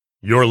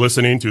You're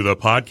listening to the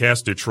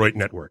Podcast Detroit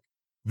Network.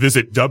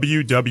 Visit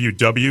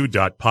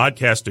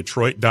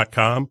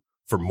www.podcastdetroit.com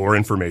for more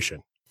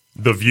information.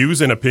 The views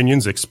and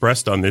opinions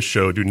expressed on this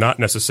show do not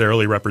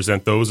necessarily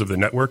represent those of the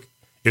network,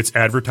 its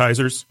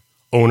advertisers,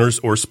 owners,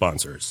 or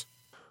sponsors.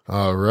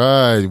 All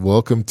right.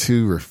 Welcome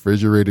to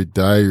Refrigerated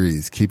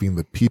Diaries, keeping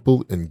the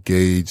people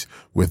engaged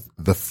with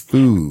the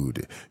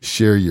food.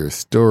 Share your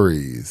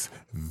stories,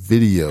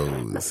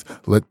 videos.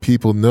 Let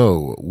people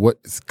know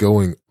what's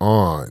going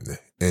on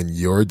in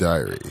your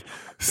diary.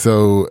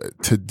 So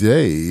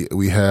today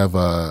we have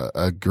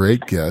a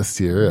great guest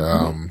here.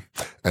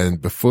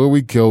 And before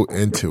we go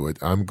into it,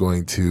 I'm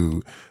going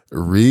to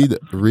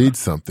read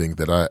something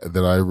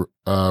that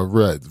I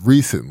read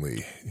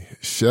recently.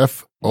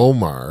 Chef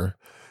Omar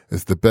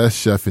is the best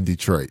chef in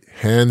Detroit,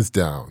 hands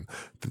down.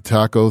 The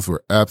tacos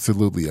were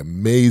absolutely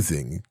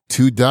amazing,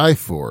 to die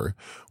for.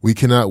 We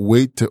cannot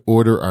wait to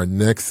order our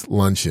next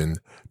luncheon.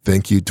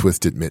 Thank you,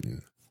 Twisted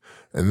Mitten.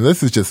 And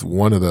this is just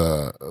one of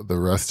the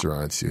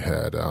restaurants you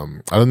had. I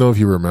don't know if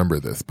you remember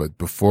this, but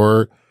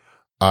before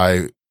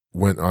I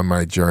went on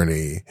my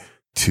journey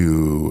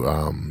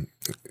to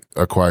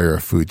acquire a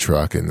food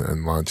truck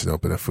and launch and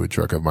open a food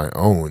truck of my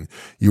own,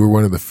 you were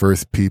one of the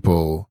first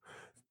people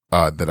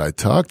that I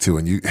talked to,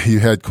 and you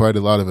had quite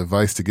a lot of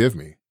advice to give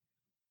me.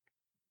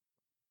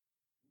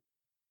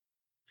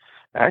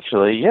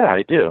 Actually, yeah,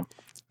 I do.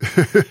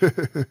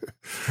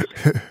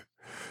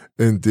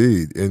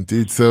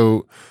 Indeed.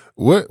 So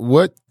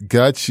what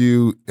got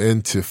you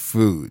into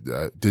food?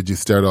 Did you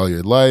start all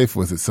your life?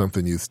 Was it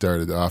something you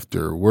started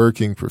after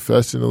working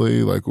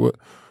professionally? Like what?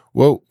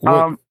 I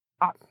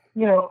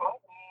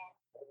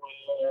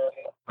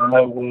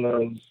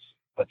was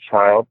a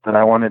child that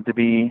I wanted to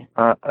be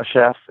a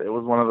chef. It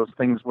was one of those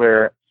things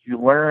where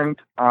you learned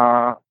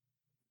that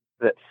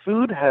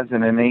food has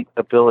an innate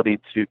ability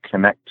to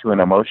connect to an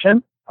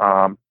emotion.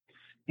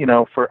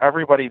 For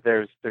everybody,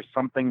 there's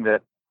something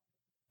that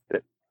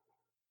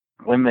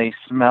when they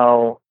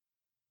smell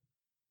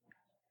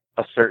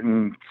a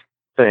certain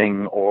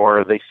thing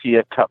or they see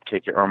a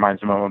cupcake, it reminds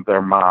them of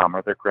their mom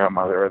or their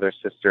grandmother or their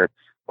sister,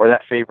 or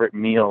that favorite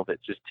meal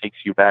that just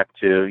takes you back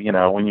to,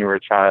 when you were a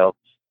child.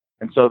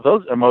 And so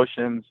those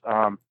emotions,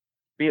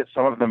 be it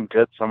some of them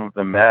good, some of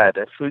them bad,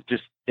 food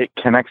it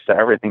connects to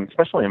everything,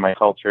 especially in my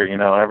culture.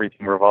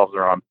 Everything revolves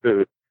around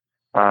food.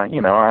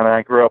 And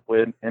I grew up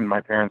in my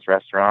parents'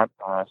 restaurant,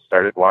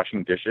 started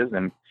washing dishes,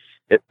 and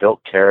it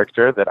built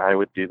character that I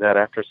would do that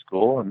after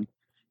school and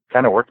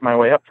kind of worked my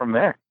way up from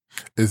there.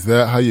 Is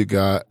that how you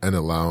got an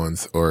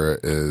allowance, or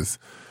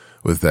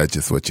was that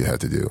just what you had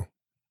to do?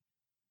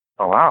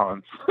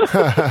 Allowance?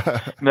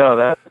 No,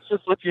 that's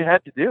just what you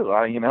had to do.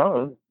 It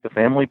was the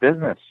family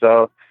business.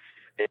 So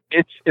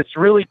it's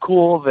really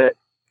cool that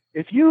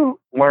if you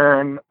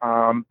learn,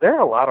 there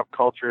are a lot of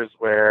cultures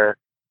where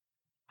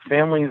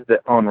families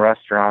that own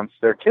restaurants,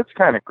 their kids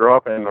kind of grow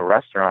up in the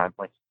restaurant.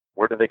 Like,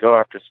 where do they go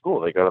after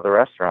school? They go to the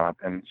restaurant.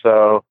 And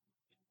so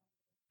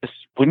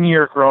when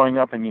you're growing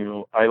up and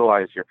you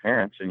idolize your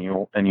parents and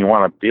you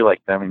want to be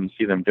like them and you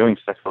see them doing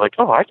stuff, you're like,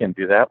 oh, I can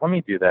do that. Let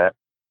me do that.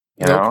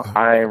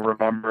 I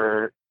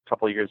remember a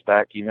couple of years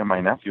back, even my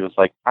nephew was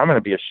like, I'm going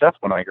to be a chef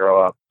when I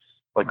grow up,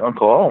 like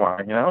Uncle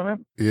Omar, Yeah.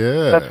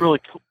 That's really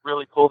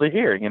cool to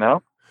hear,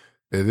 It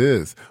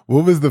is.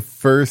 What was the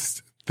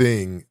first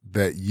thing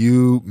that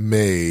you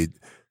made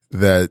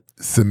that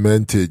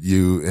cemented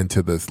you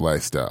into this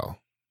lifestyle?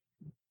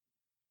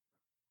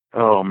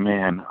 Oh,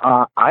 man.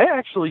 I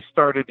actually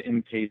started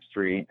in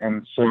pastry.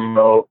 And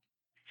so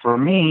for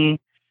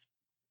me,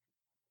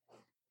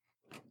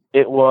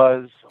 it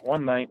was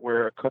one night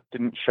where a cook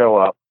didn't show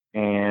up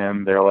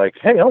and they're like,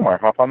 hey, Omar,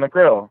 hop on the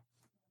grill.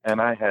 And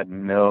I had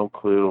no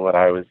clue what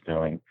I was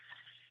doing.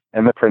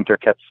 And the printer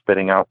kept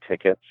spitting out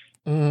tickets.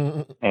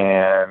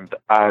 And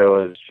I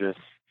was just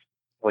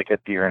like a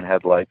deer in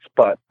headlights.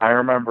 But I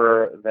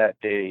remember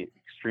that day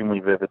extremely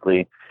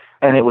vividly.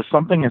 And it was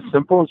something as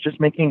simple as just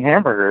making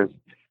hamburgers.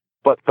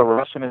 But the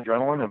rush and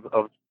adrenaline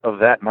of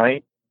that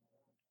night,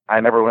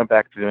 I never went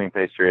back to doing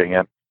pastry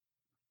again.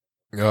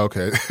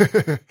 Okay.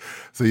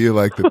 So you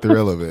like the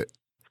thrill of it.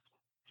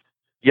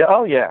 Yeah.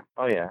 Oh, yeah.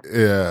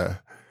 Yeah.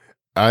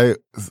 I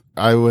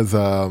was,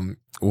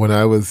 when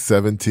I was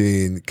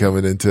 17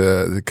 coming into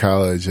the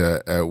college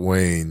at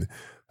Wayne,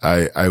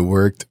 I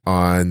worked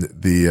on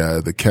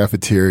the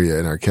cafeteria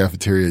in our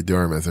cafeteria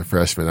dorm as a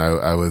freshman.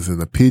 I was in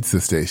the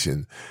pizza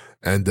station,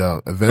 and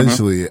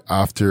eventually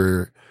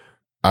after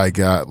I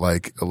got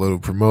like a little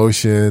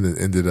promotion and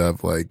ended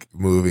up like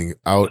moving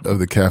out of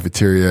the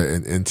cafeteria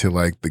and into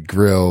like the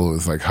grill. It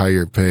was like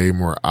higher pay,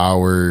 more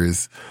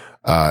hours.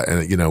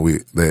 And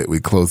we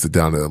closed it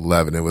down at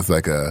 11. It was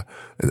like an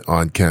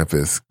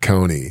on-campus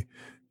Coney.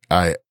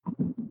 I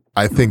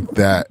think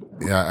that,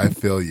 yeah, I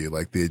feel you,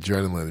 like the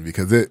adrenaline,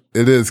 because it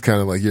is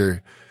kind of like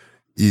you're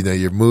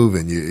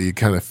moving, you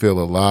kind of feel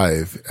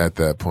alive at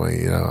that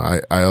point.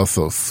 I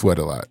also sweat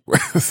a lot.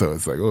 So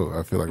it's like, oh,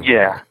 I feel like,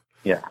 yeah.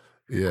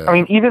 I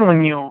mean, even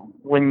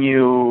when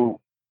you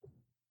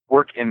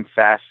work in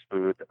fast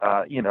food,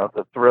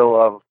 the thrill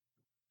of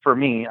for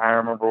me, I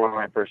remember one of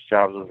my first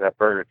jobs was at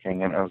Burger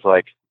King, and it was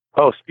like,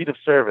 oh, speed of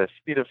service,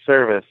 speed of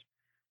service.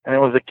 And it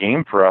was a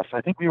game for us.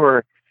 I think we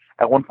were,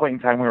 at one point in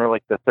time, we were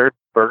like the third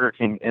Burger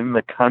King in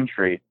the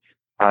country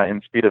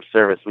in speed of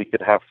service. We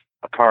could have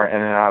a car in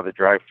and out of the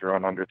drive-thru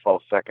in under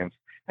 12 seconds.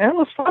 And it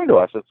was fun to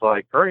us. It's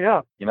like, hurry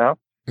up, you know?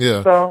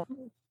 Yeah.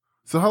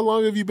 So how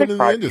long have you been in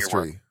the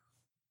industry?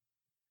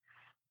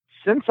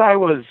 Since I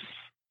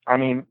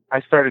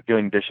started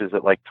doing dishes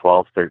at like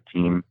 12,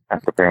 13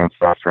 at the parents'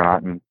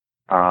 restaurant.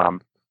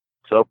 And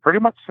so pretty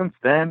much since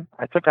then,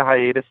 I took a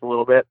hiatus a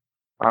little bit,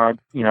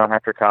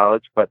 after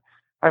college. But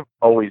I've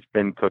always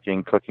been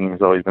cooking. Cooking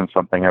has always been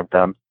something I've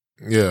done.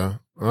 Yeah.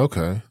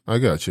 Okay. I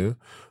got you.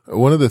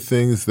 One of the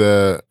things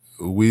that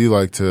we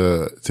like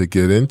to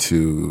get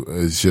into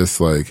is just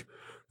like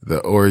the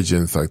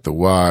origins, like the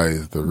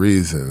whys, the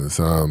reasons.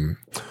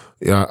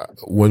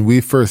 When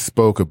we first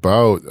spoke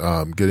about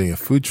getting a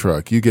food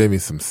truck, you gave me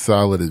some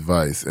solid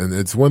advice, and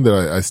it's one that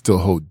I still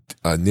hold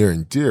near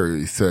and dear.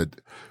 You said,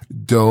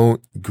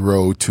 don't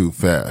grow too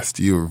fast.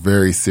 You were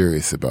very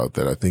serious about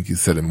that. I think you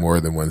said it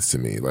more than once to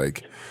me,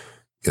 like,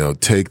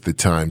 take the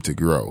time to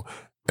grow.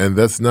 And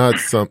that's not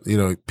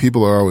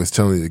people are always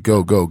telling you to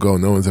go, go, go.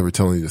 No one's ever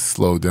telling you to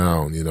slow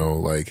down,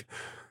 like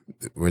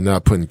we're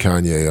not putting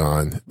Kanye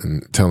on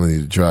and telling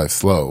you to drive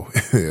slow.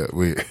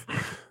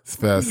 It's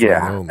fast lane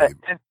only.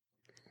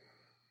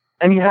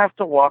 And you have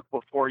to walk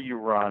before you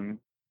run.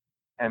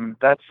 And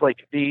that's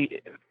like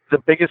the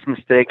biggest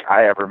mistake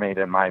I ever made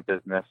in my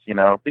business,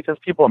 because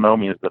people know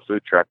me as the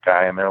food truck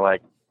guy, and they're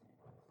like,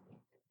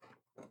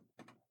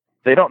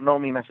 they don't know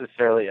me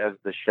necessarily as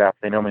the chef.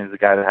 They know me as the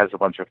guy that has a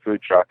bunch of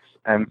food trucks.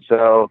 And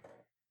so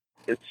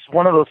it's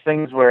one of those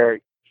things where,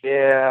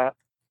 yeah,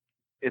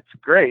 it's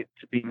great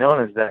to be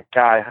known as that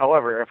guy.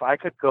 However, if I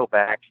could go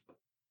back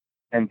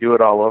and do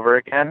it all over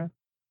again,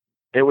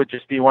 it would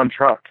just be one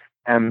truck.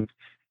 And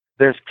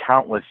there's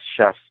countless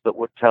chefs that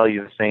would tell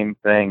you the same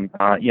thing,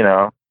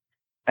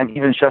 and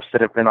even chefs that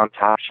have been on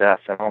Top Chef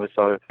and all these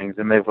other things,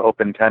 and they've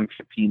opened 10,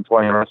 15,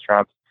 20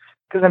 restaurants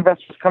because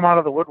investors come out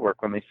of the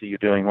woodwork when they see you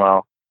doing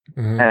well.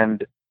 Mm-hmm.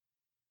 And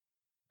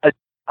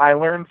I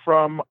learned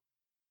from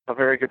a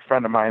very good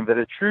friend of mine that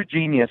a true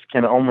genius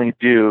can only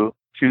do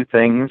two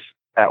things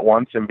at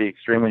once and be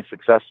extremely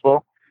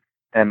successful.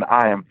 And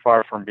I am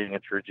far from being a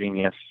true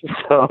genius.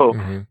 So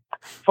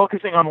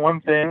focusing on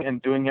one thing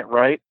and doing it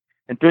right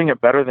and doing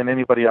it better than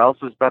anybody else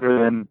is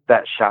better than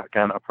that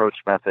shotgun approach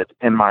method,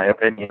 in my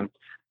opinion.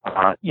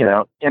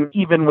 And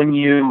even when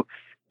you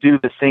do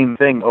the same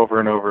thing over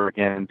and over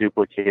again and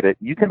duplicate it,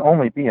 you can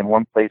only be in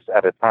one place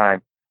at a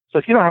time. So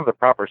if you don't have the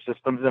proper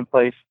systems in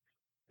place,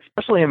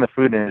 especially in the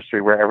food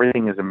industry where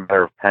everything is a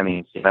matter of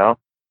pennies, you'll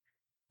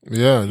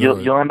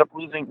end up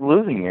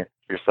losing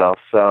yourself.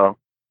 So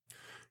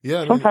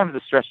sometimes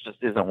the stress just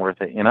isn't worth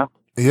it,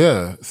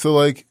 Yeah. So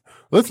like,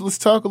 let's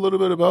talk a little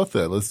bit about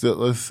that. Let's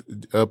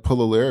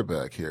pull a layer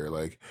back here.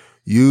 Like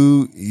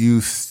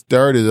you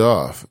started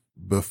off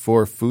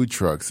before food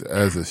trucks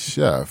as a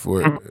chef.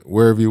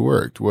 Where have you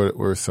worked? What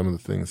were some of the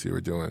things you were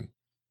doing?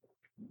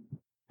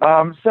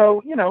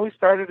 So, we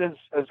started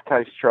as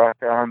Kai's truck.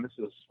 This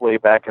was way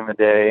back in the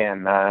day,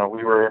 and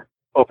we were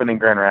open in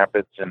Grand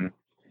Rapids, and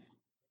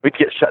we'd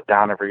get shut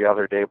down every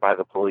other day by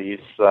the police.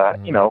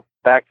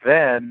 Back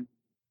then,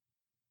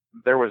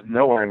 there was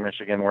nowhere in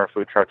Michigan where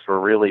food trucks were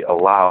really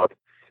allowed,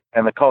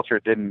 and the culture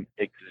didn't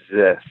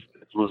exist.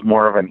 It was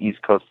more of an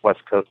East Coast,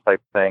 West Coast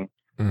type thing.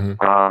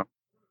 Mm-hmm.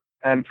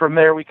 And from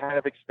there, we kind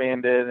of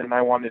expanded, and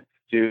I wanted to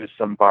do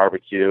some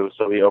barbecue,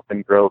 so we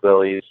opened Grill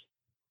Billy's.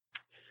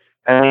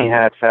 And we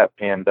had Fat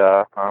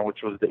Panda, which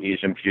was the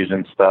Asian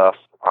fusion stuff.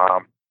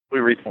 We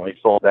recently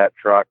sold that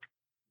truck.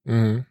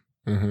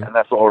 Mm-hmm. Mm-hmm. And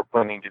that's what we're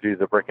planning to do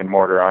the brick and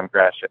mortar on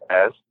Gratiot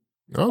as.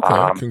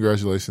 Okay.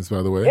 Congratulations,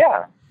 by the way.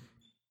 Yeah.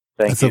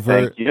 Thank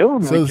you.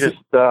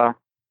 So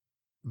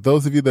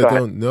those of you that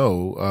don't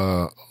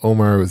know,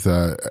 Omar was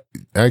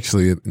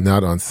actually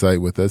not on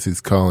site with us.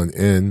 He's calling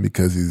in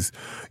because he's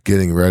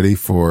getting ready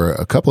for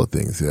a couple of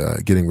things.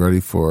 Getting ready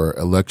for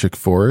Electric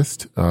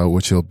Forest,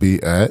 which he'll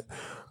be at.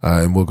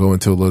 And we'll go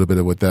into a little bit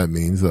of what that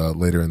means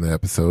later in the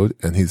episode.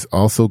 And he's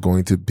also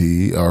going to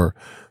be,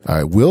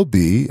 will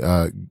be,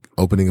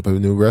 opening up a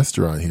new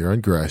restaurant here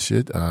on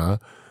Gratiot,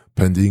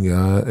 pending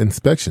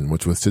inspection,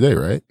 which was today,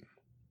 right?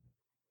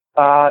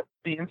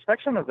 The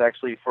inspection is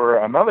actually for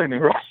another new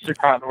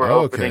restaurant we're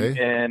opening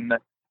in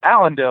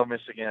Allendale,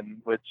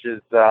 Michigan, which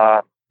is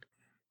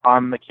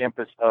on the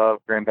campus of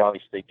Grand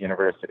Valley State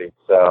University.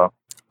 So.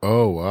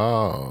 Oh,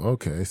 wow.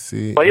 Okay.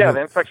 See. But yeah,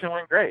 the inspection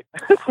went great.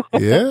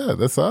 Yeah,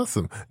 that's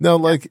awesome. Now,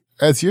 like,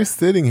 as you're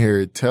sitting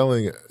here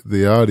telling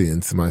the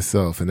audience,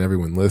 myself and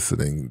everyone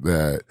listening,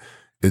 that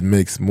it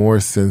makes more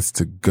sense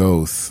to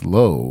go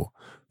slow,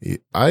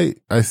 I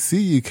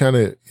see you kind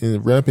of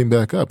ramping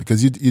back up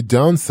because you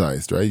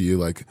downsized, right? You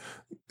like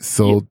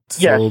sold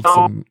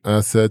some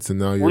assets and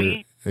now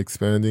you're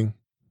expanding.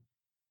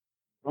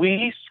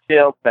 We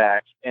scaled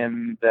back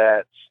in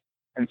that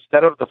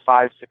instead of the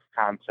 5-6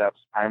 concepts,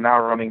 I'm now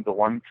running the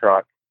one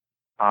truck.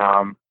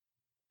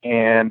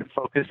 and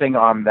focusing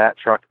on that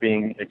truck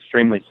being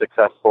extremely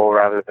successful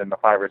rather than the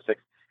 5 or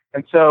 6.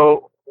 And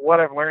so what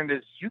I've learned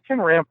is you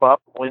can ramp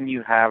up when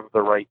you have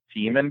the right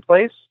team in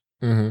place.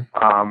 And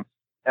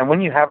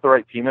when you have the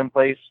right team in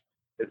place,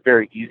 it's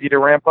very easy to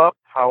ramp up.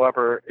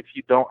 However, if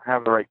you don't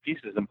have the right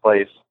pieces in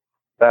place,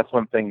 that's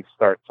when things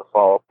start to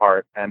fall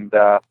apart. And,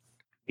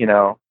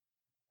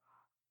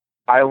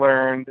 I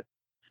learned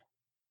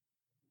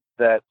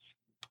that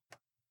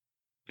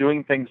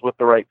doing things with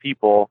the right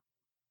people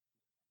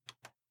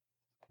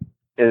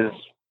is,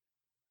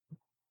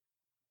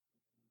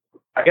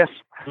 I guess,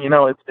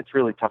 it's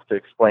really tough to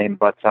explain.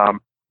 But,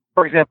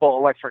 for example,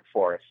 Electric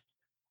Forest.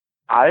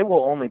 I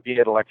will only be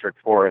at Electric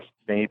Forest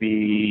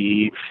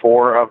maybe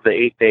 4 of the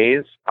 8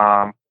 days.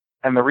 And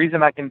the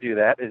reason I can do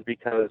that is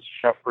because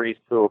Chef Reese,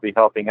 who will be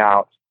helping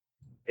out,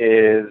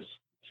 is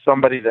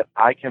somebody that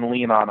I can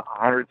lean on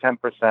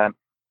 110%.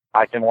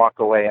 I can walk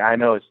away. I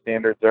know his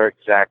standards are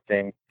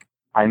exacting.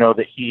 I know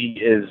that he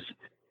is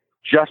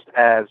just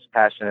as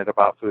passionate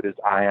about food as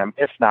I am,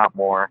 if not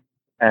more.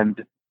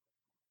 And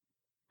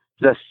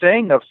the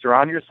saying of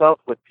surround yourself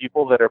with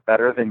people that are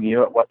better than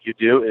you at what you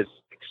do is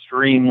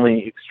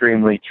extremely,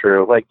 extremely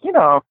true. Like,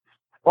 a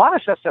lot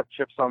of chefs have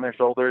chips on their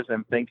shoulders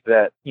and think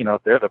that,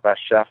 they're the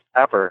best chef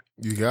ever.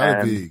 You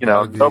gotta be.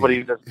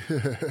 Nobody does.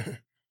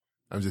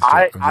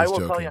 I will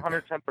joking. tell you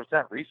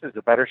 110%, Reese is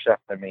a better chef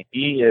than me.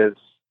 He is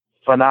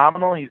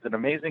phenomenal. He's an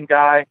amazing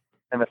guy.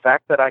 And the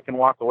fact that I can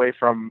walk away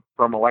from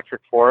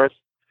Electric Forest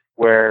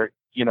where,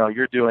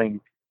 you're doing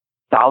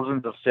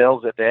thousands of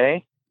sales a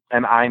day,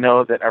 and I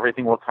know that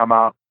everything will come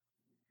out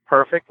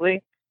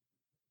perfectly,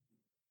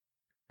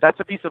 that's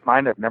a peace of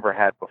mind I've never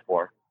had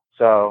before.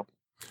 So,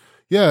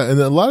 yeah, and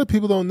a lot of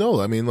people don't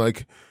know. I mean,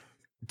 like,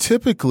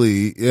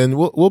 typically, and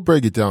we'll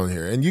break it down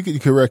here, and you can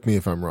correct me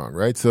if I'm wrong,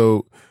 right?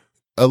 So,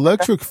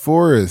 Electric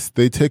Forest,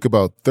 they take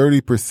about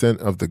 30%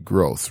 of the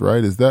gross,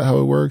 right? Is that how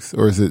it works,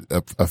 or is it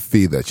a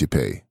fee that you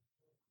pay?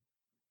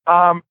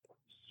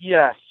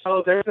 Yeah.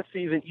 So there's a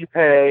fee that you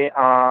pay,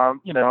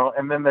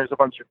 and then there's a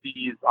bunch of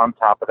fees on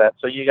top of that.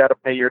 So you got to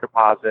pay your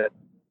deposit,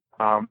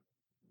 and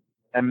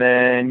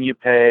then you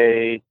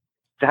pay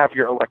to have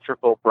your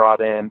electrical brought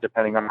in,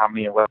 depending on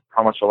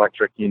how much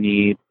electric you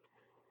need.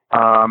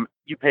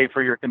 You pay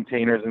for your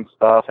containers and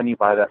stuff, and you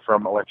buy that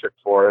from Electric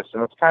Forest,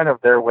 and it's kind of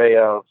their way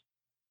of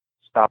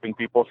stopping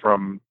people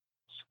from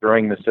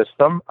screwing the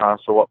system.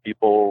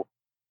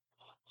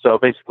 So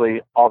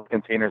basically, all the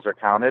containers are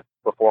counted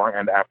before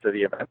and after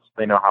the events.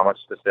 They know how much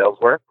the sales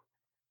were,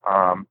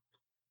 and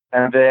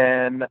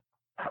then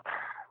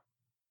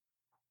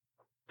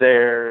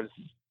there's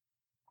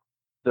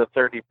the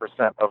 30%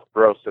 of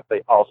gross that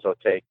they also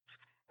take.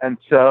 And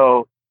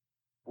so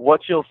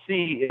what you'll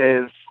see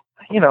is,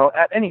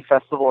 at any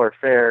festival or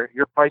fair,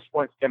 your price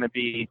point's going to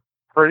be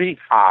pretty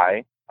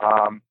high,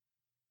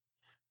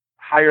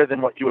 higher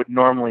than what you would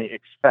normally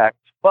expect,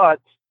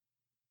 but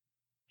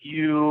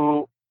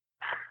you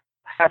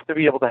have to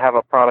be able to have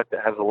a product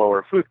that has a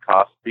lower food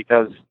cost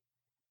because,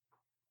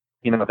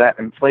 that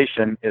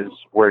inflation is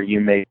where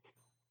you're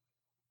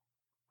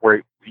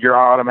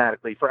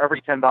automatically, for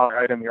every $10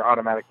 item, you're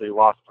automatically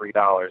lost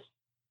 $3.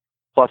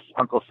 Plus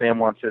Uncle Sam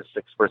wants his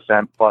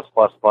 6%,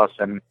 plus.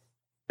 And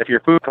if your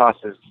food cost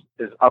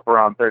is up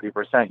around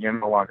 30%, you're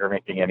no longer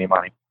making any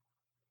money.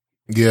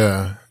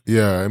 Yeah.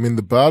 I mean,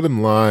 the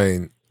bottom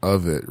line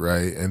of it,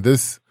 right? And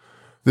this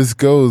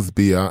goes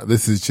beyond,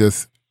 this is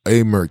just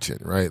a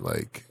merchant, right?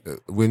 Like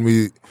when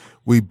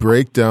we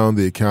break down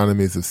the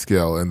economies of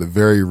scale and the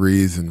very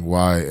reason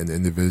why an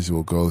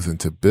individual goes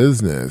into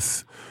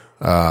business,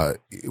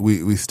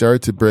 we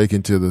start to break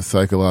into the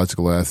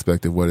psychological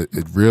aspect of what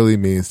it really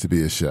means to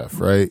be a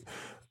chef, right?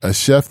 A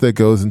chef that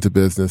goes into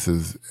business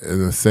is in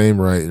the same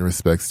right and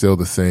respect still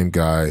the same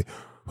guy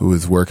who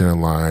is working a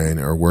line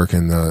or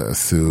working a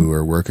sous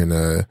or working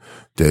a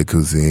de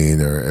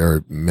cuisine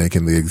or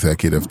making the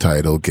executive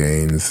title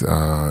gains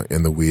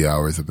in the wee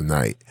hours of the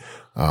night.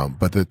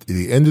 But at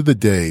the end of the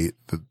day,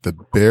 the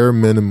bare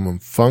minimum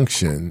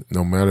function,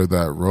 no matter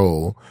that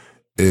role,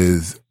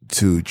 is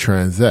to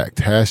transact.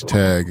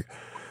 Hashtag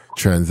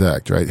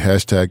transact, right?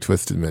 Hashtag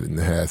twisted mitten,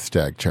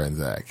 hashtag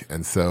transact.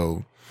 And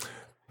so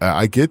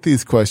I get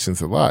these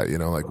questions a lot,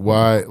 like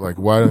why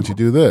don't you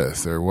do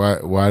this? Or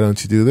why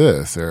don't you do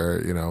this?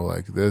 Or,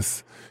 like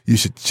this, you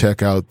should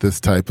check out this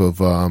type of,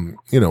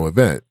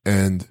 event.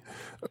 And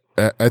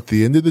at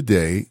the end of the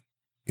day,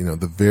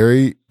 the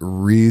very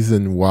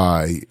reason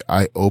why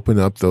I open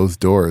up those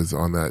doors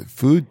on that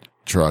food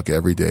truck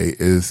every day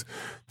is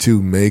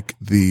to make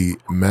the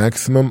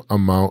maximum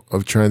amount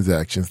of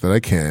transactions that I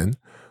can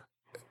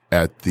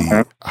at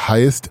the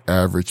highest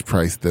average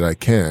price that I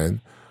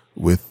can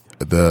with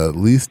the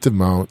least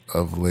amount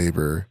of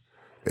labor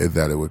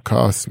that it would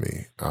cost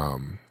me.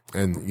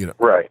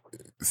 Right.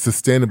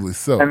 Sustainably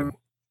so,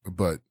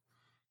 but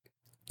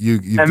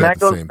you've got that the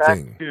goes same back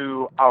thing.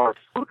 to our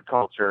food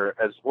culture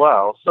as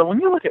well. So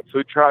when you look at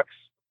food trucks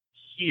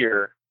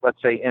here,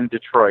 let's say in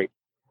Detroit,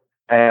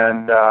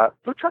 and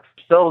food trucks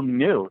are still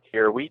new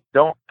here. We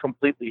don't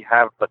completely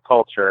have the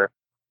culture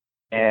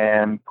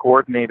and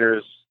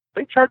coordinators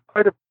they charge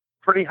quite a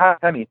pretty high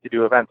penny to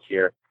do events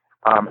here.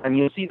 And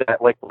you see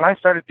that, like, when I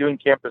started doing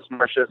Campus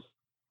Martius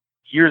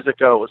years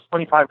ago, it was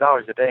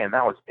 $25 a day, and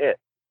that was it.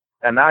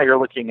 And now you're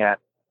looking at,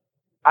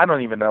 I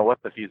don't even know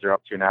what the fees are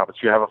up to now, but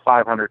you have a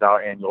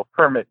 $500 annual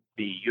permit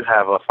fee. You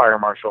have a fire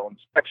marshal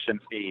inspection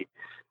fee.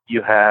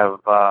 You have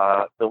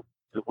the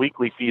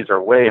weekly fees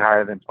are way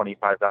higher than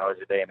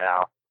 $25 a day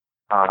now.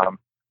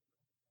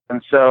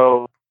 And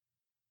so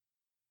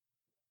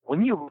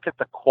when you look at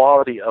the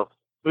quality of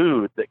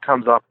food that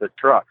comes off the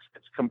trucks,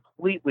 it's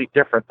completely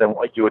different than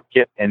what you would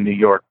get in New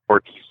York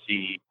or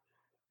DC.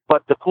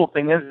 But the cool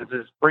thing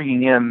is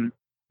bringing in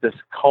this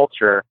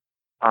culture.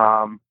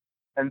 And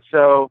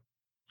so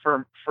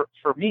for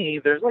me,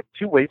 there's like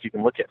two ways you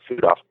can look at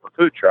food off of a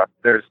food truck.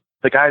 There's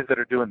the guys that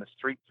are doing the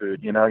street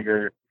food. You know,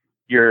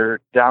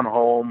 your down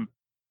home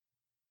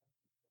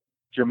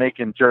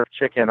Jamaican jerk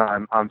chicken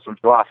on some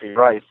jollof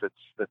rice.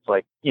 It's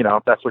like, you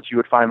know, that's what you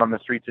would find on the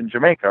streets in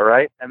Jamaica,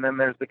 right? And then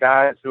there's the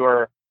guys who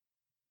are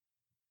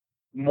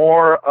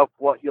more of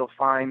what you'll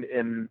find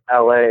in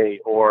LA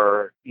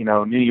or, you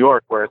know, New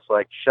York, where it's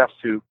like chefs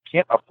who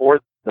can't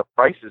afford the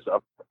prices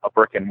of a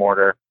brick and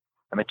mortar,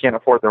 and they can't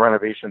afford the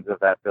renovations of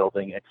that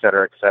building, et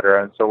cetera, et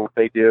cetera. And so what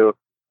they do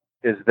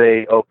is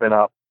they open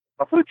up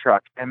a food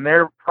truck, and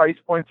their price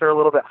points are a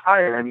little bit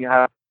higher. And you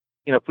have,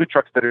 you know, food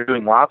trucks that are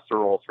doing lobster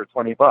rolls for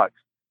 $20,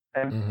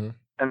 and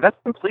that's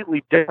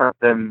completely different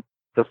than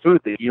the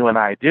food that you and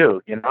I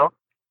do, you know.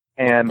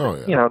 And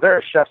you know, there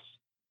are chefs.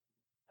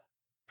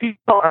 People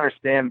don't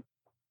understand.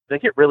 They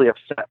get really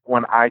upset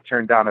when I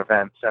turn down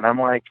events, and I'm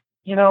like,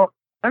 you know,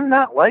 I'm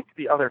not like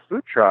the other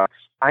food trucks.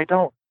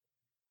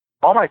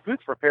 All my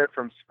food's prepared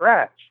from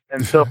scratch.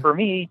 And so for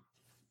me,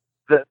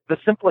 the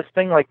simplest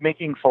thing, like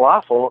making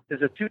falafel,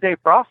 is a 2-day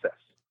process.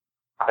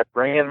 I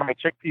bring in my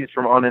chickpeas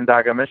from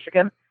Onondaga,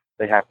 Michigan.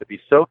 They have to be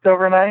soaked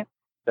overnight.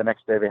 The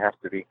next day they have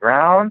to be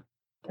ground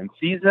and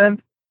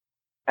seasoned.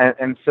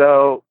 And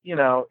so, you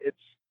know, it's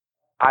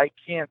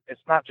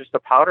not just a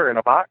powder in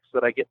a box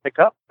that I get pick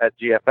up at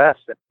GFS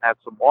and add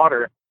some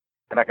water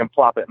and I can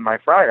plop it in my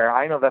fryer.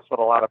 I know that's what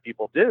a lot of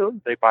people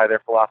do. They buy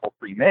their falafel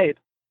pre-made,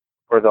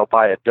 or they'll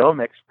buy a dough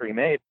mix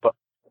pre-made, but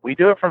we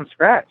do it from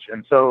scratch.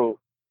 And so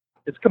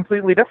it's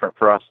completely different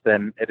for us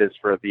than it is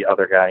for the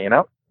other guy, you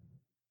know?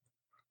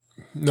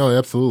 No,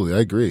 absolutely. I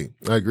agree.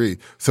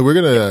 So we're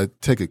going to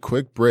take a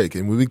quick break,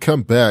 and when we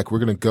come back, we're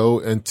going to go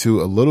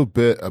into a little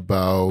bit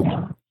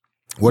about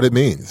what it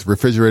means,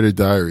 Refrigerator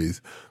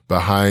Diaries,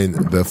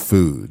 behind the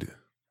food.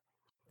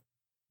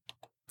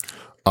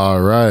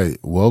 All right.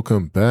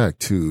 Welcome back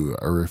to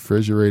our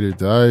Refrigerator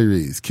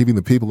Diaries, keeping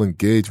the people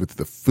engaged with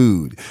the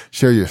food.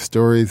 Share your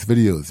stories,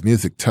 videos,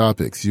 music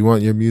topics. You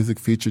want your music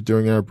featured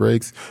during our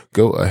breaks?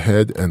 Go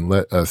ahead and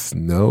let us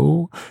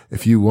know.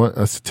 If you want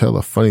us to tell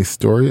a funny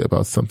story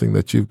about something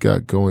that you've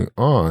got going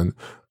on,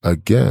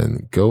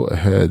 again, go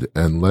ahead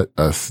and let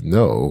us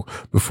know.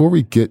 Before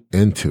we get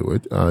into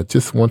it, I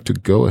just want to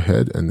go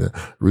ahead and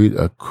read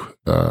a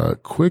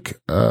quick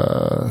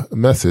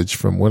message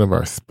from one of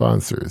our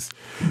sponsors.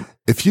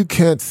 If you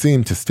can't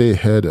seem to stay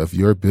ahead of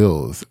your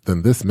bills,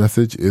 then this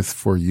message is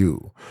for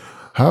you.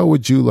 How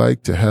would you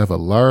like to have a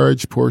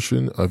large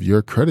portion of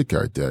your credit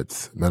card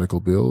debts,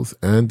 medical bills,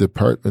 and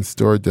department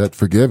store debt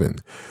forgiven?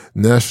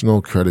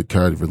 National Credit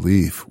Card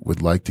Relief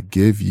would like to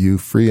give you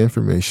free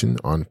information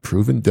on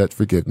proven debt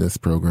forgiveness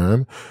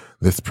program.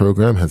 This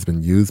program has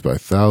been used by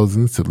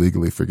thousands to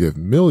legally forgive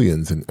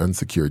millions in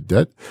unsecured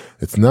debt.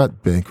 It's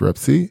not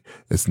bankruptcy.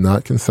 It's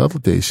not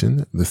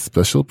consolidation. This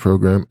special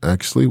program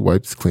actually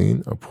wipes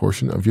clean a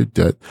portion of your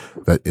debt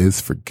that is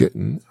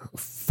forgiven,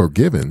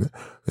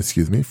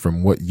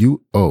 from what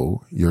you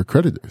owe your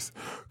creditors.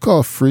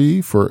 Call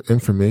free for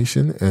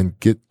information and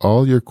get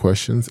all your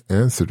questions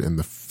answered in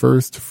the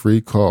first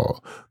free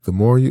call. The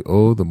more you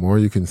owe, the more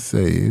you can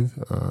save.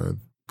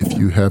 If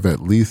you have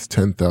at least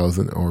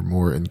 $10,000 or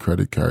more in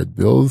credit card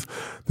bills,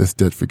 this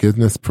debt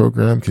forgiveness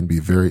program can be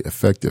very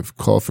effective.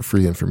 Call for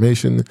free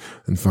information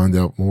and find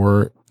out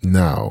more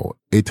now.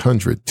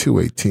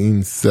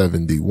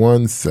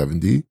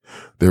 800-218-7170.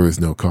 There is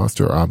no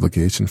cost or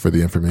obligation for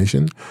the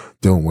information.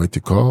 Don't wait to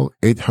call.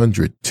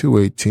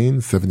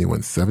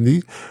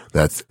 800-218-7170.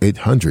 That's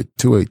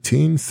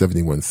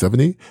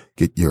 800-218-7170.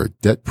 Get your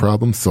debt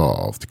problem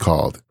solved.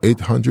 Called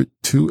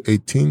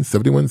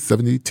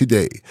 800-218-7170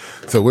 today.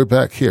 So we're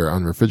back here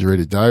on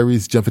Refrigerated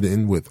Diaries, jumping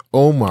in with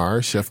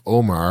Omar, Chef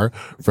Omar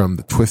from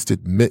the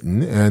Twisted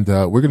Mitten, and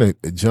we're going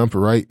to jump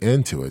right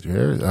into it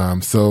here.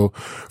 So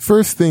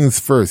first things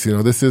first, you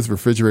know, this is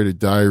Refrigerated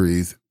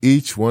Diaries.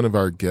 Each one of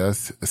our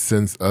guests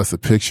sends us a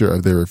picture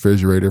of their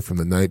refrigerator from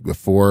the night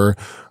before.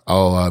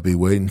 I'll be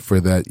waiting for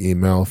that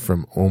email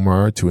from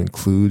Omar to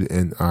include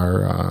in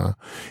our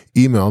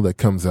email that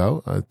comes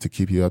out to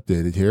keep you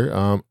updated here.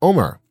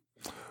 Omar,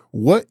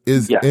 what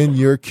is in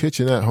your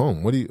kitchen at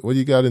home? What do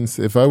you got in?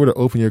 If I were to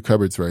open your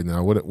cupboards right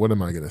now, what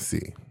am I going to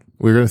see?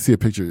 We're going to see a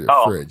picture of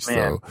your fridge. Man.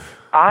 So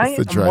I the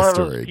am dry one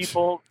storage. of those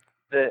people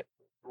that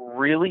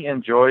really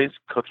enjoys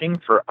cooking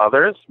for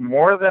others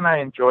more than I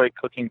enjoy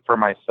cooking for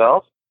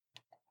myself.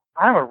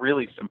 I'm a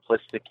really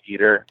simplistic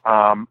eater.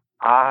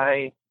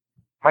 My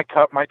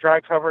dry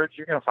cupboards,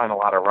 you're going to find a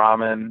lot of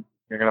ramen.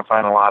 You're going to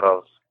find a lot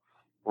of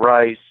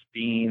rice,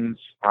 beans,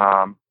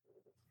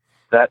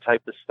 that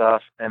type of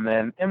stuff. And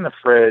then in the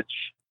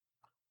fridge,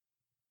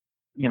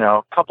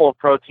 a couple of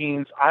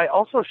proteins. I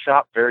also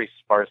shop very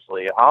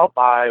sparsely. I'll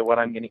buy what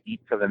I'm going to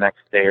eat for the next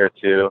day or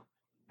two.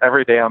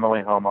 Every day on the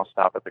way home, I'll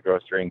stop at the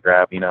grocery and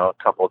grab, a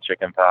couple of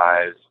chicken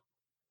thighs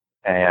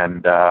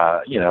and,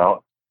 a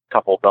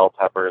couple bell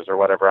peppers or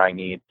whatever I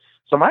need.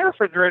 So my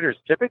refrigerator is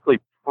typically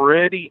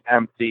pretty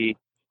empty,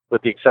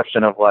 with the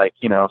exception of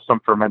some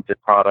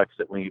fermented products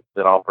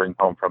that I'll bring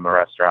home from the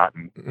restaurant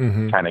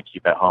and kind of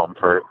keep at home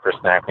for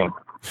snacking.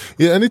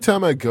 Yeah,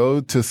 anytime I go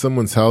to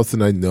someone's house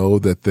and I know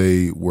that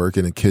they work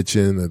in a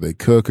kitchen or they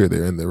cook or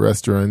they're in the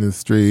restaurant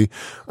industry,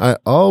 I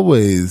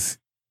always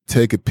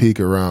take a peek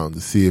around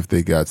to see if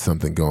they got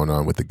something going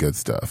on with the good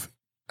stuff.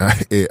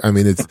 I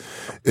mean,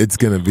 it's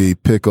going to be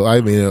pickle.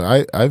 I mean,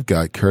 I've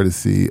got,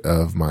 courtesy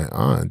of my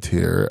aunt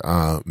here,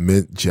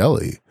 mint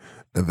jelly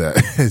that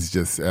is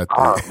just at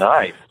the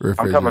nice.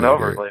 refrigerator. I'm coming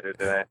over later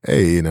today.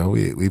 Hey,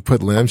 we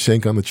put lamb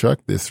shank on the truck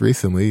this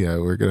recently.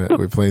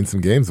 We're playing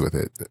some games with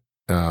it.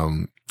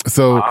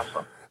 So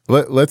awesome.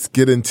 Let's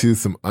get into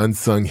some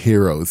unsung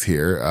heroes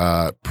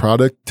here.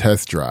 Product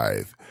test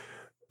drive,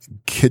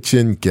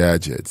 kitchen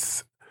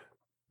gadgets.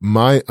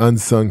 My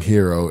unsung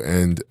hero,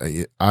 and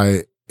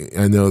I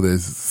know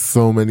there's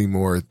so many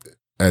more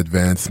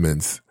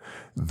advancements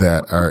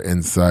that are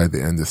inside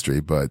the industry,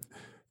 but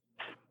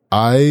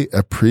I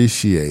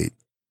appreciate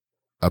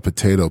a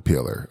potato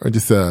peeler or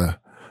just a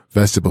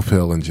vegetable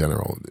peel in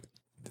general.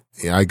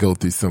 I go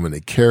through so many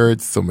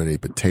carrots, so many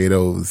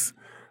potatoes.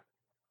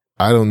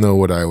 I don't know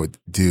what I would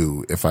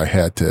do if I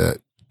had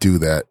to do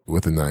that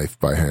with a knife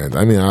by hand.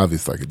 I mean,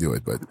 obviously I could do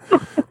it, but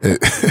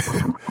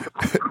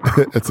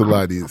it's a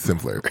lot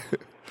simpler.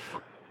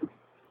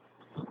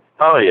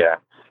 Oh, yeah.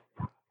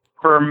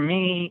 For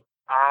me,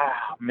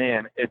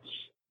 it's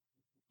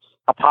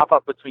a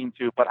pop-up between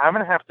two, but I'm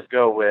going to have to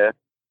go with,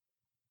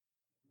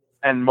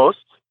 and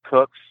most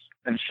cooks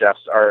and chefs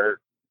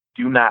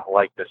do not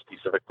like this piece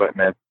of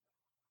equipment,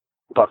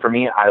 but for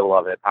me, I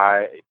love it.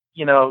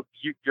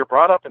 You're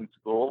brought up in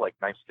school, like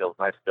knife skills,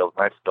 knife skills,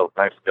 knife skills,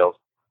 knife skills.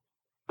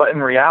 But in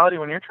reality,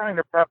 when you're trying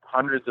to prep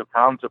hundreds of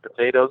pounds of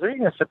potatoes, are you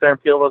going to sit there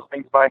and peel those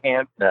things by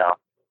hand? No.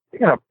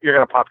 You're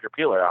gonna pop your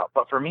peeler out.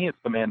 But for me, it's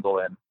the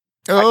mandolin.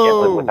 I can't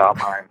live without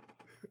mine.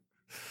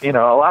 A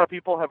lot of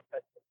people have.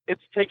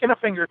 It's taken a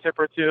fingertip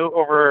or two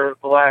over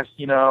the last,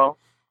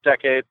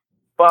 decade.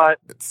 But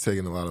it's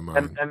taken a lot of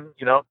mine. And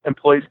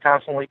employees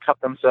constantly cut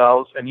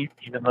themselves, and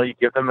even though you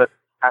give them a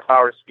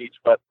half-hour speech,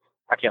 but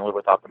I can't live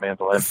without the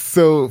mandolin.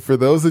 So for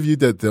those of you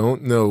that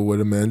don't know what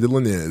a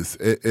mandolin is,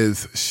 it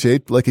is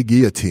shaped like a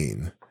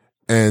guillotine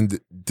and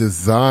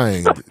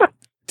designed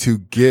to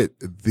get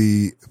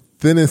the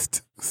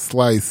thinnest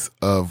slice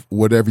of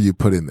whatever you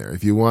put in there.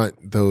 If you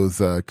want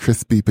those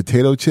crispy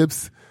potato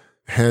chips,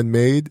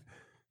 handmade,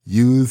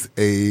 use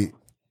a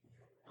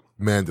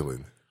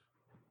mandolin.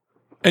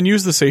 And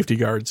use the safety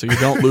guard so you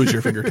don't lose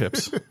your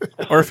fingertips.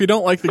 Or if you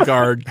don't like the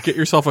guard, get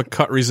yourself a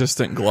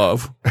cut-resistant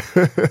glove.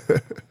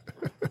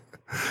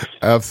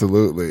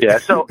 Absolutely. Yeah,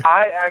 so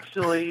I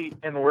actually,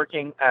 in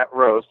working at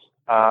Roast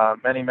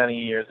many, many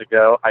years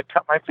ago, I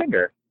cut my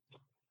finger.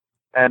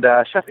 And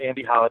Chef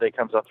Andy Holliday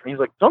comes up to me. He's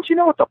like, "Don't you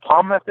know what the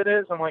palm method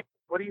is?" I'm like,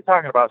 "What are you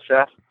talking about,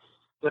 Chef?"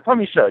 He's like, "Let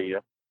me show you."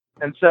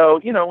 And so,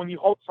 when you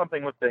hold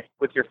something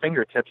with your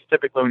fingertips,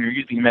 typically when you're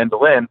using a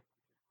mandolin,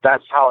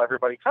 that's how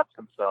everybody cuts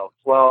themselves.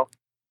 Well,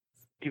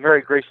 he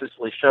very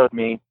graciously showed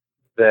me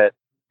that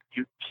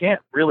you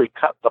can't really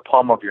cut the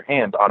palm of your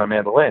hand on a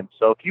mandolin.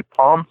 So if you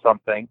palm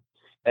something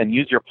and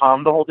use your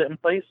palm to hold it in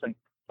place and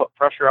put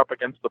pressure up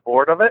against the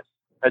board of it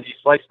as you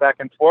slice back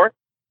and forth,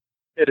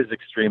 it is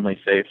extremely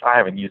safe. I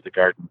haven't used a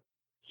guard in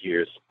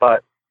years,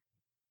 but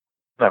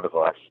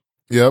nevertheless.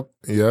 Yep.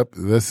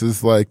 This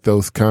is like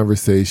those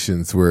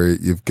conversations where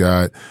you've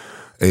got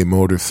a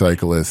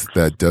motorcyclist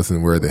that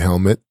doesn't wear the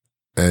helmet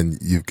and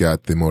you've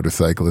got the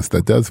motorcyclist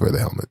that does wear the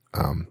helmet.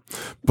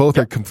 Both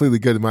are completely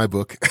good in my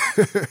book.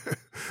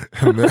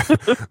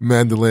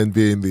 Mandolin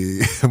being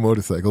the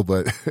motorcycle,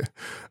 but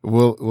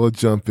we'll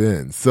jump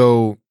in.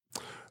 So,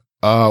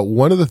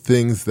 one of the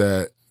things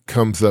that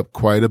comes up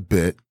quite a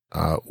bit,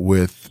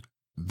 with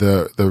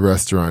the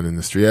restaurant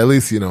industry, at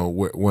least,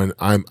 when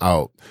I'm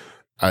out,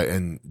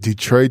 and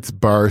Detroit's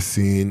bar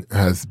scene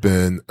has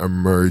been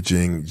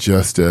emerging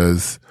just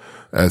as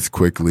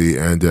quickly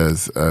and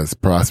as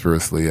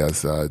prosperously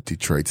as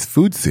Detroit's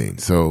food scene.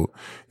 So,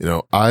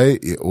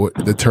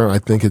 the term, I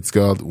think it's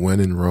called "when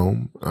in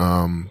Rome."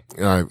 When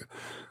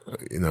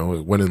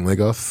in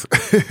Lagos.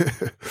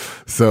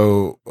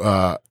 So,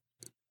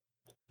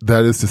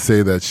 that is to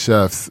say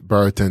that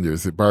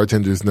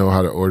bartenders know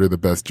how to order the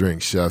best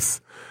drinks.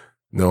 Chefs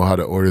know how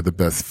to order the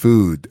best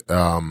food.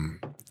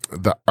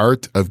 The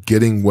art of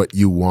getting what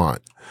you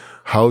want,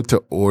 how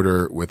to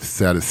order with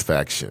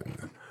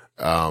satisfaction.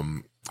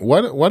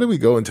 why do we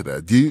go into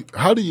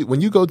that?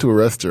 When you go to a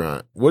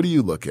restaurant, what do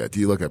you look at? Do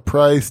you look at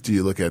price? Do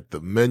you look at the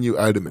menu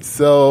item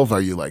itself?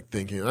 Are you like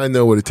thinking, I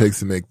know what it takes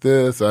to make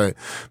this.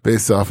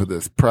 Based off of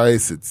this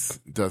price, it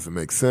doesn't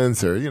make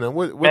sense, or,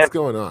 what's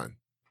going on?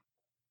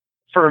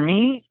 For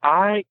me,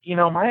 my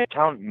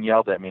accountant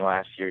yelled at me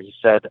last year. He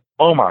said,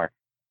 Omar,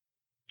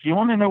 do you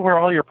want to know where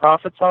all your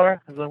profits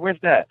are? I was like,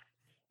 where's that?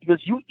 He goes,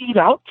 you eat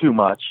out too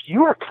much.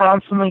 You are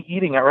constantly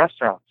eating at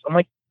restaurants. I'm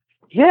like,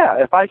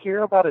 yeah, if I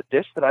hear about a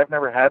dish that I've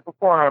never had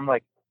before, I'm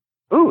like,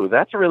 ooh,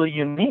 that's really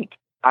unique.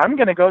 I'm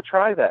going to go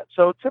try that.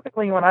 So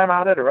typically when I'm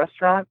out at a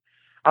restaurant,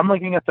 I'm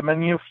looking at the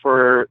menu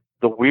for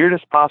the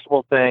weirdest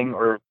possible thing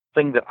or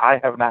thing that I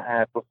have not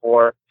had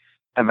before.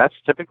 And that's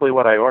typically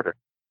what I order.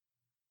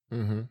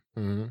 Mm-hmm.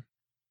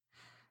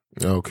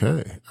 Mm-hmm.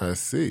 Okay, I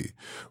see.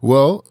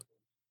 Well,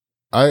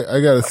 I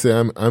gotta say,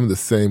 I'm the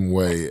same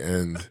way.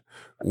 And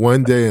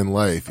one day in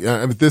life,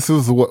 this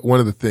was one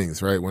of the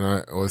things, right? When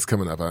I was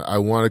coming up, I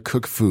want to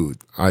cook food.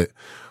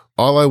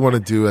 All I want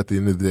to do at the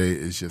end of the day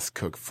is just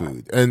cook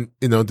food. And,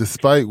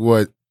 despite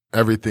what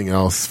everything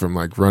else from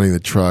like running the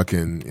truck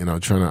and,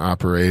 trying to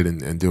operate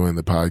and doing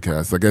the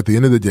podcast, like at the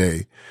end of the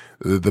day,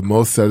 the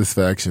most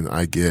satisfaction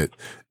I get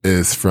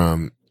is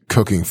from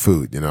cooking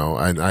food,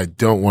 and I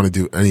don't want to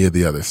do any of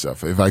the other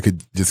stuff. If I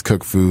could just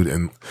cook food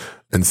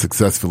and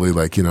successfully,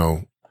 like,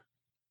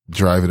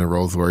 drive in a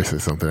Rolls Royce or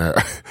something,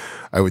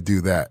 I would do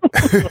that.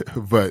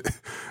 but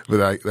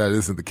that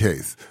isn't the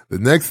case. The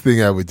next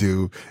thing I would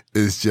do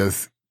is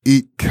just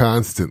eat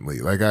constantly.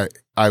 Like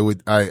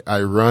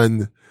I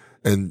run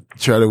and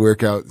try to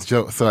work out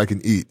so I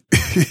can eat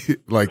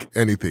like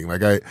anything.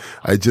 Like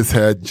I just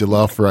had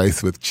jollof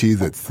rice with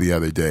Cheez-Its the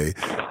other day,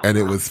 and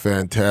it was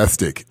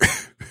fantastic.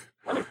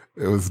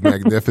 It was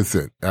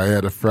magnificent. I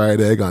had a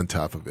fried egg on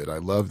top of it. I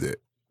loved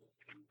it.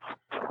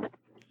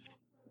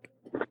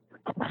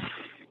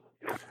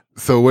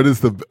 So what is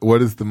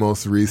the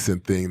most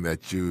recent thing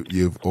that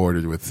you've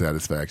ordered with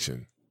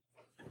satisfaction?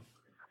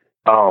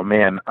 Oh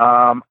man.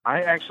 I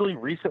actually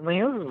recently,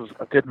 it was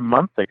a good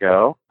month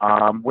ago,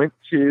 went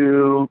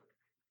to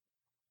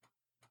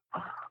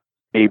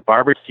a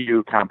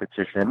barbecue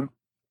competition.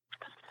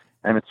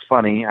 And it's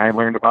funny, I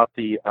learned about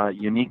the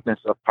uniqueness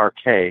of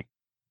parquet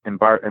in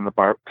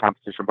the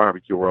competition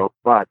barbecue world,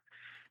 but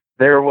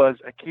there was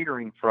a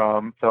catering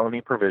from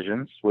Felony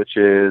Provisions, which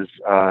is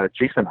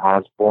Jason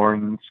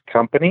Osborne's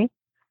company,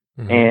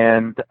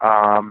 and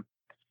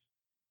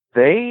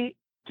they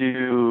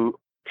do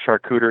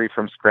charcuterie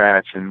from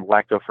scratch and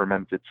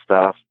lacto-fermented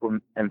stuff.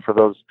 And for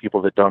those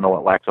people that don't know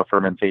what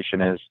lacto-fermentation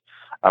is,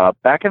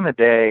 back in the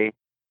day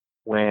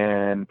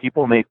when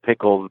people made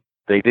pickles,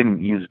 they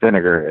didn't use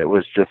vinegar. It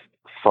was just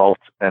salt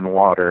and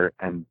water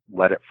and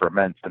let it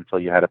ferment until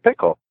you had a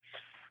pickle.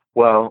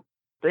 Well,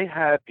 they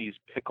had these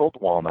pickled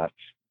walnuts,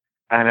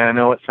 and I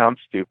know it sounds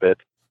stupid,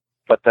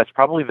 but that's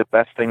probably the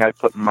best thing I've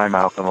put in my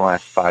mouth in the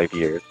last 5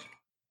 years.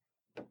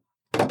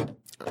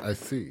 I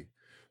see.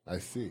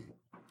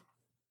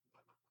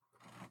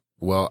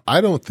 Well, I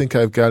don't think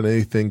I've got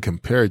anything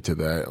compared to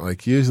that.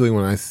 Like usually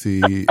when I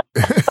see,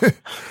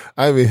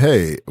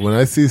 when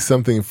I see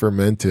something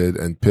fermented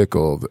and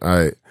pickled,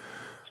 I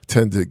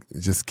tend to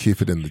just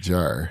keep it in the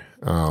jar.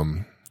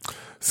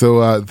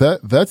 So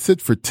that's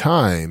it for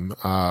time.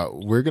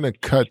 We're going to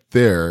cut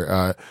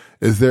there.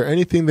 Is there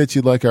anything that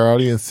you'd like our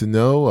audience to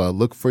know?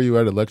 Look for you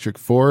at Electric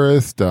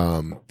Forest.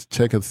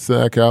 Check us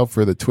out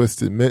for the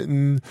Twisted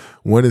Mitten.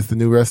 When is the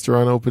new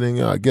restaurant opening?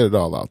 Get it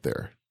all out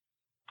there.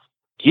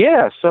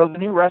 Yeah, so the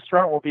new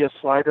restaurant will be a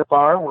slider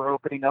bar. We're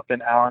opening up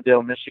in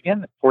Allendale,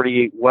 Michigan,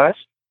 48 West.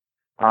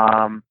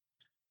 Follow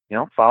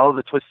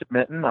the Twisted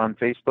Mitten on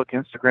Facebook,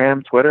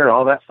 Instagram, Twitter,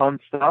 all that fun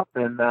stuff,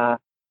 and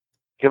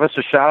give us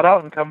a shout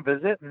out and come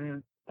visit,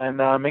 and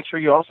make sure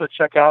you also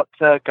check out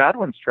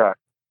Godwin's truck.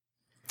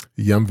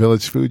 Yum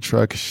Village Food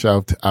Truck,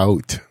 shout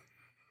out.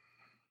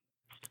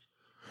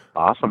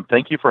 Awesome.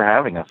 Thank you for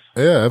having us.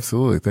 Yeah,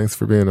 absolutely. Thanks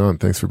for being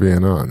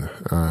on.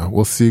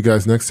 We'll see you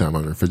guys next time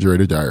on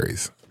Refrigerator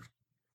Diaries.